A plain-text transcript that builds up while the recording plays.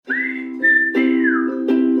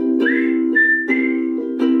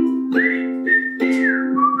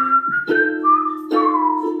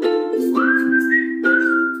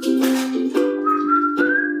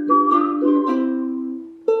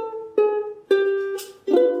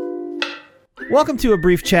Welcome to A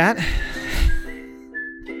Brief Chat.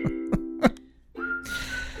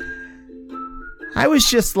 I was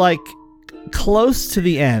just close to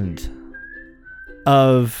the end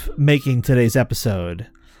of making today's episode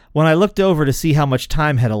when I looked over to see how much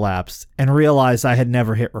time had elapsed and realized I had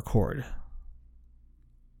never hit record.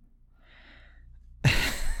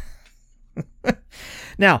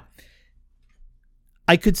 Now,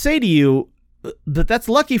 I could say to you that that's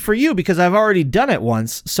lucky for you because I've already done it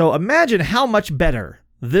once, so imagine how much better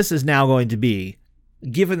this is now going to be,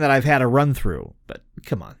 given that I've had a run-through. But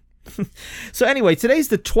come on. So anyway, today's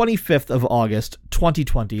the 25th of August,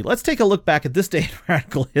 2020. Let's take a look back at this day in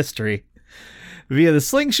radical history via the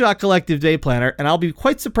Slingshot Collective Day Planner, and I'll be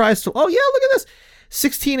quite surprised to... Oh yeah, look at this!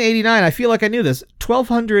 1689, I feel like I knew this.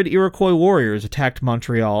 1,200 Iroquois warriors attacked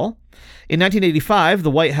Montreal. In 1985, the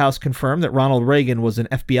White House confirmed that Ronald Reagan was an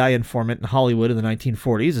FBI informant in Hollywood in the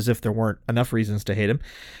 1940s, as if there weren't enough reasons to hate him.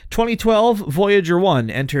 2012, Voyager 1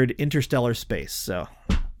 entered interstellar space. So,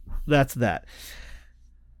 that's that.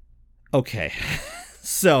 Okay.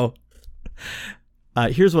 So,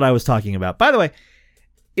 here's what I was talking about. By the way,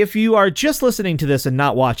 if you are just listening to this and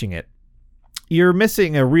not watching it, you're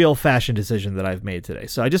missing a real fashion decision that I've made today.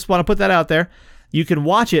 So I just want to put that out there. You can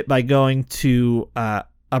watch it by going to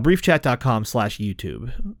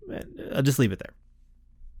abriefchat.com/YouTube. I'll just leave it there.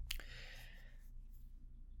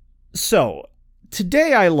 So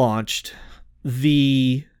today I launched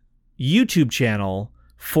the YouTube channel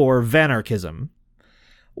for Vanarchism,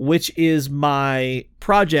 which is my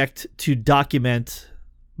project to document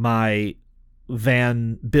my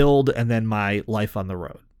van build and then my life on the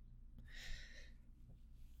road.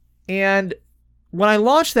 And when I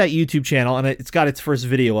launched that YouTube channel, and it's got its first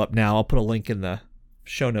video up now, I'll put a link in the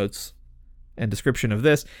show notes and description of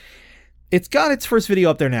this. It's got its first video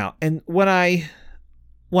up there now. And when I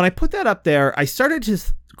put that up there, I started to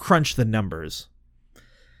crunch the numbers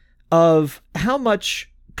of how much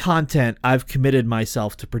content I've committed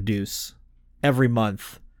myself to produce every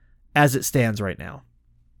month as it stands right now.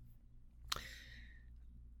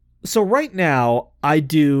 So right now, I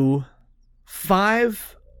do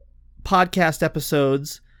 5 podcast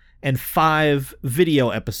episodes and 5 video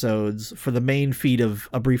episodes for the main feed of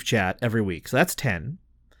A Brief Chat every week. So that's 10.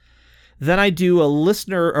 Then I do a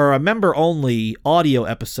listener or a member only audio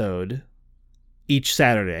episode each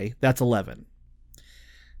Saturday. That's 11.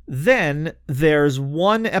 Then there's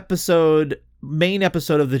one episode, main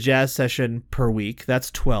episode of the jazz session per week. That's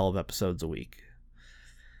 12 episodes a week.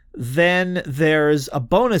 Then there's a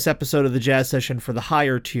bonus episode of the jazz session for the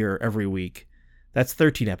higher tier every week. That's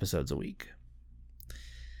 13 episodes a week.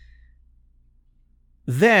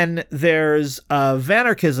 Then there's a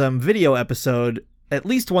Vanarchism video episode at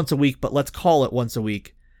least once a week, but let's call it once a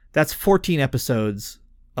week. That's 14 episodes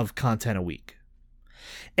of content a week.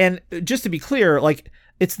 And just to be clear,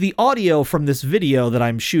 it's the audio from this video that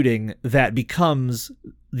I'm shooting that becomes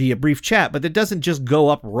the A Brief Chat, but it doesn't just go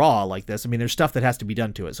up raw like this. I mean, there's stuff that has to be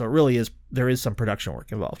done to it. So it really is, there is some production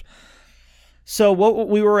work involved. So what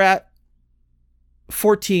we were at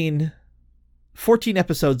 14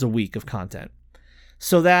 episodes a week of content.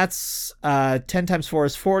 So that's 10 times 4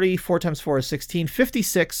 is 40, 4 times 4 is 16,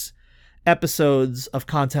 56 episodes of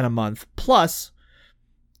content a month. Plus,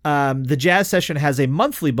 the jazz session has a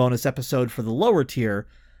monthly bonus episode for the lower tier.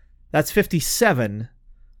 That's 57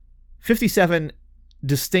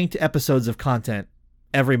 distinct episodes of content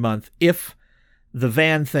every month if the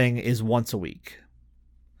van thing is once a week.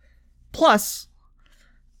 Plus,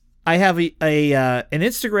 I have an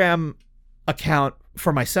Instagram account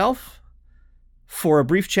for myself, for A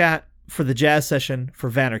Brief Chat, for the jazz session,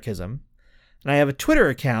 for Vanarchism. And I have a Twitter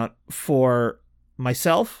account for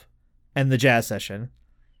myself and the jazz session.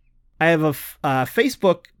 I have a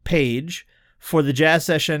Facebook page for the jazz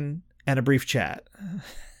session and A Brief Chat.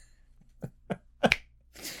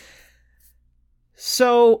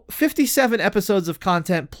 So 57 episodes of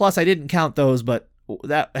content, plus I didn't count those, but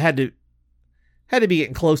that had to be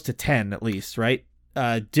getting close to 10 at least, right?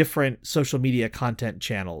 Different social media content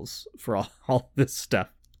channels for all this stuff.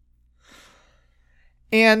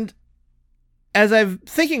 And as I'm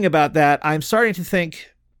thinking about that, I'm starting to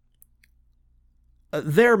think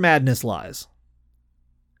their madness lies.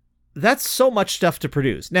 That's so much stuff to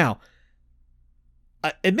produce. Now,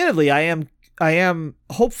 admittedly, I am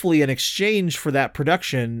hopefully in exchange for that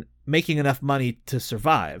production making enough money to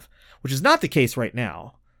survive, which is not the case right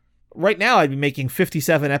now. Right now, I'd be making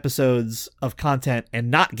 57 episodes of content and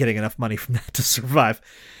not getting enough money from that to survive.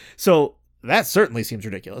 So that certainly seems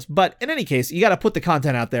ridiculous. But in any case, you got to put the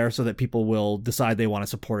content out there so that people will decide they want to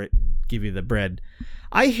support it and give you the bread.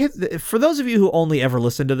 For those of you who only ever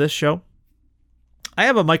listen to this show, I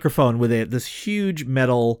have a microphone with this huge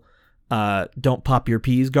metal don't pop your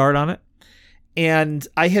peas guard on it. And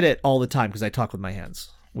I hit it all the time because I talk with my hands,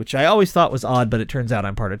 which I always thought was odd, but it turns out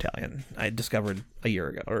I'm part Italian. I discovered a year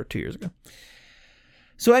ago or 2 years ago.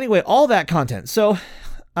 So anyway, all that content. So,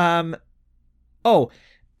 first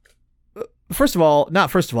of all,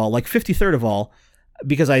 like 53rd of all,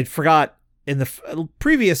 because I forgot in the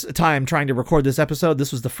previous time trying to record this episode,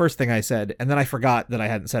 this was the first thing I said, and then I forgot that I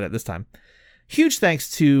hadn't said it this time. Huge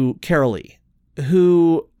thanks to Carol Lee,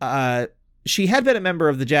 who, she had been a member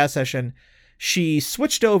of the Jazz Session. She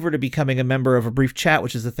switched over to becoming a member of A Brief Chat,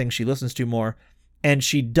 which is the thing she listens to more, and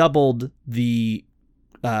she doubled the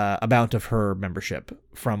amount of her membership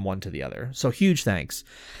from one to the other. So huge thanks.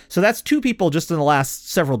 So that's 2 people just in the last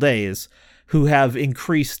several days who have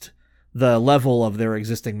increased the level of their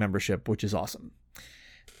existing membership, which is awesome.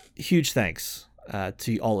 Huge thanks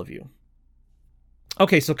to all of you.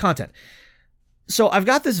 Okay, so content. So I've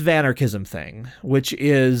got this Vanarchism thing, which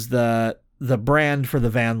is the brand for the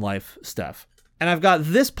van life stuff. And I've got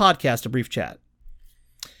this podcast, A Brief Chat.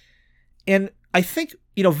 And I think,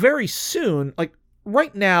 very soon, like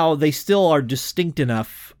right now, they still are distinct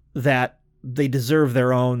enough that they deserve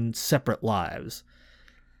their own separate lives.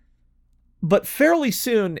 But fairly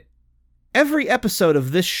soon, every episode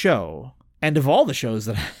of this show, and of all the shows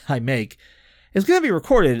that I make, is going to be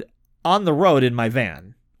recorded on the road in my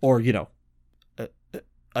van, or,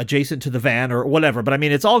 adjacent to the van or whatever. But I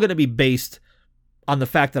mean, it's all going to be based on the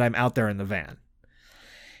fact that I'm out there in the van.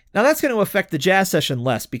 Now that's going to affect the Jazz Session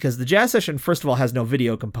less, because the Jazz Session, first of all, has no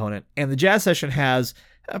video component, and the Jazz Session has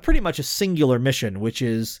pretty much a singular mission, which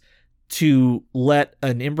is to let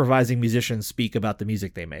an improvising musician speak about the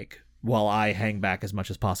music they make, while I hang back as much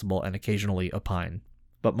as possible and occasionally opine,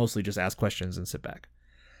 but mostly just ask questions and sit back.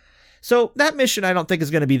 So that mission, I don't think,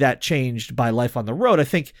 is going to be that changed by life on the road. I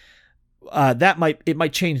think it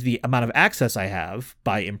might change the amount of access I have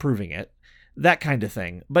by improving it, that kind of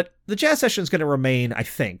thing. But the Jazz Session is going to remain, I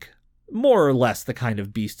think, more or less the kind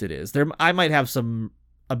of beast it is. I might have some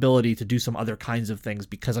ability to do some other kinds of things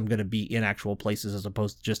because I'm going to be in actual places as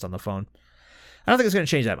opposed to just on the phone. I don't think it's going to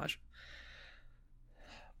change that much.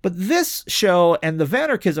 But this show and the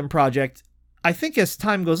Vanarchism project, I think as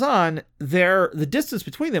time goes on, the distance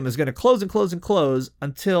between them is going to close and close and close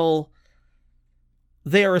until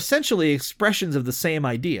they are essentially expressions of the same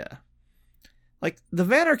idea. Like, the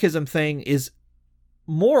Vanarchism thing is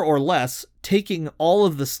more or less taking all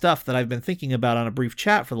of the stuff that I've been thinking about on A Brief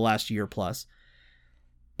Chat for the last year plus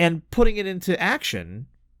and putting it into action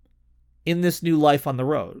in this new life on the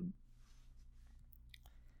road.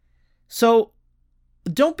 So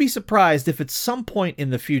don't be surprised if at some point in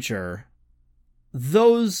the future,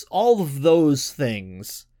 all of those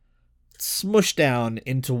things smush down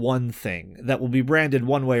into one thing that will be branded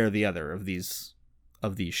one way or the other of these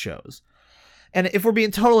shows. And if we're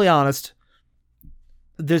being totally honest,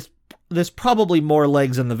 there's probably more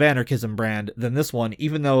legs in the Vanarchism brand than this one,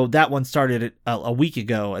 even though that one started a week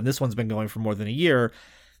ago and this one's been going for more than a year.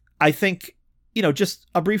 I think, just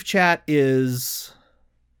A Brief Chat is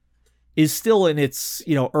still in its,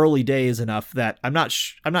 early days enough that I'm not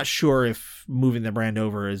sure if moving the brand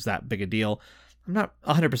over is that big a deal. I'm not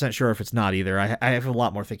 100% sure if it's not either. I have a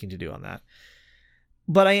lot more thinking to do on that.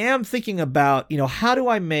 But I am thinking about, how do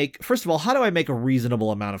I make a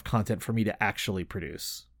reasonable amount of content for me to actually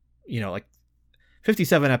produce?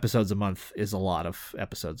 57 episodes a month is a lot of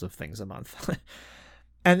episodes of things a month.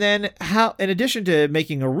 And then in addition to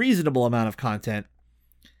making a reasonable amount of content,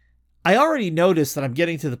 I already noticed that I'm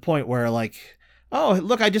getting to the point where, like, oh,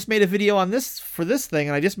 look, I just made a video on this for this thing,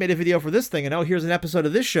 and I just made a video for this thing, and oh, here's an episode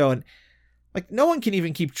of this show. And like, no one can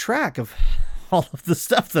even keep track of all of the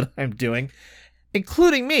stuff that I'm doing,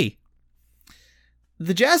 including me.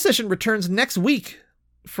 The Jazz Session returns next week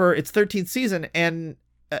for its 13th season, and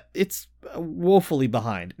it's woefully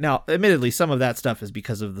behind. Now, admittedly, some of that stuff is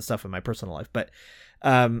because of the stuff in my personal life, but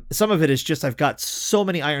some of it is just I've got so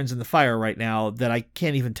many irons in the fire right now that I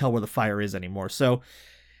can't even tell where the fire is anymore. So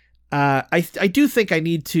I do think I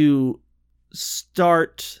need to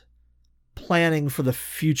start planning for the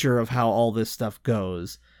future of how all this stuff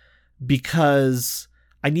goes, because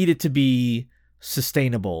I need it to be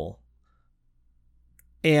sustainable.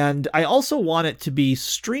 And I also want it to be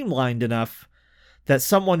streamlined enough that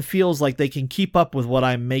someone feels like they can keep up with what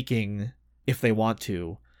I'm making if they want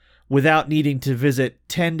to, without needing to visit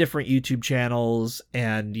 10 different YouTube channels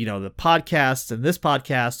and, the podcasts and this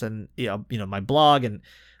podcast and, my blog and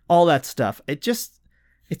all that stuff.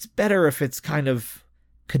 It's better if it's kind of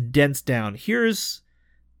condensed down. Here's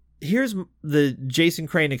the Jason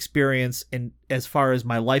Crane experience in as far as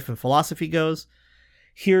my life and philosophy goes.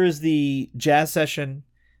 here's the jazz session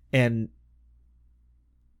and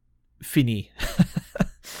fini.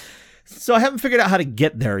 So I haven't figured out how to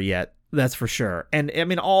get there yet. That's for sure. And I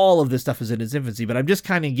mean, all of this stuff is in its infancy, but I'm just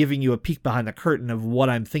kind of giving you a peek behind the curtain of what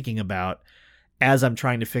I'm thinking about as I'm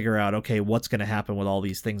trying to figure out, okay, what's going to happen with all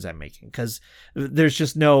these things I'm making. Because there's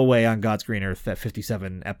just no way on God's green earth that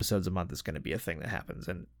 57 episodes a month is going to be a thing that happens.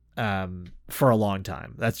 And for a long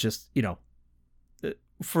time, that's just, you know,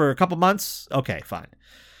 for a couple months, okay, fine.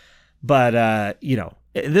 But, you know,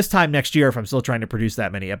 this time next year, if I'm still trying to produce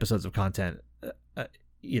that many episodes of content,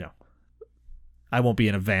 you know, I won't be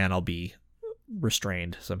in a van. I'll be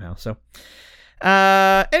restrained somehow. So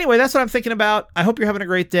anyway, that's what I'm thinking about. I hope you're having a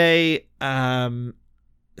great day.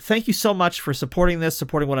 Thank you so much for supporting this,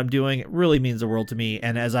 supporting what I'm doing. It really means the world to me.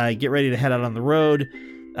 And as I get ready to head out on the road,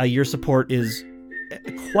 your support is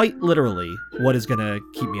quite literally what is going to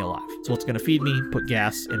keep me alive. It's what's going to feed me, put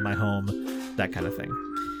gas in my home, that kind of thing.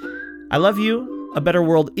 I love you. A better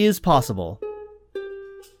world is possible,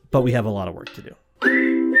 but we have a lot of work to do.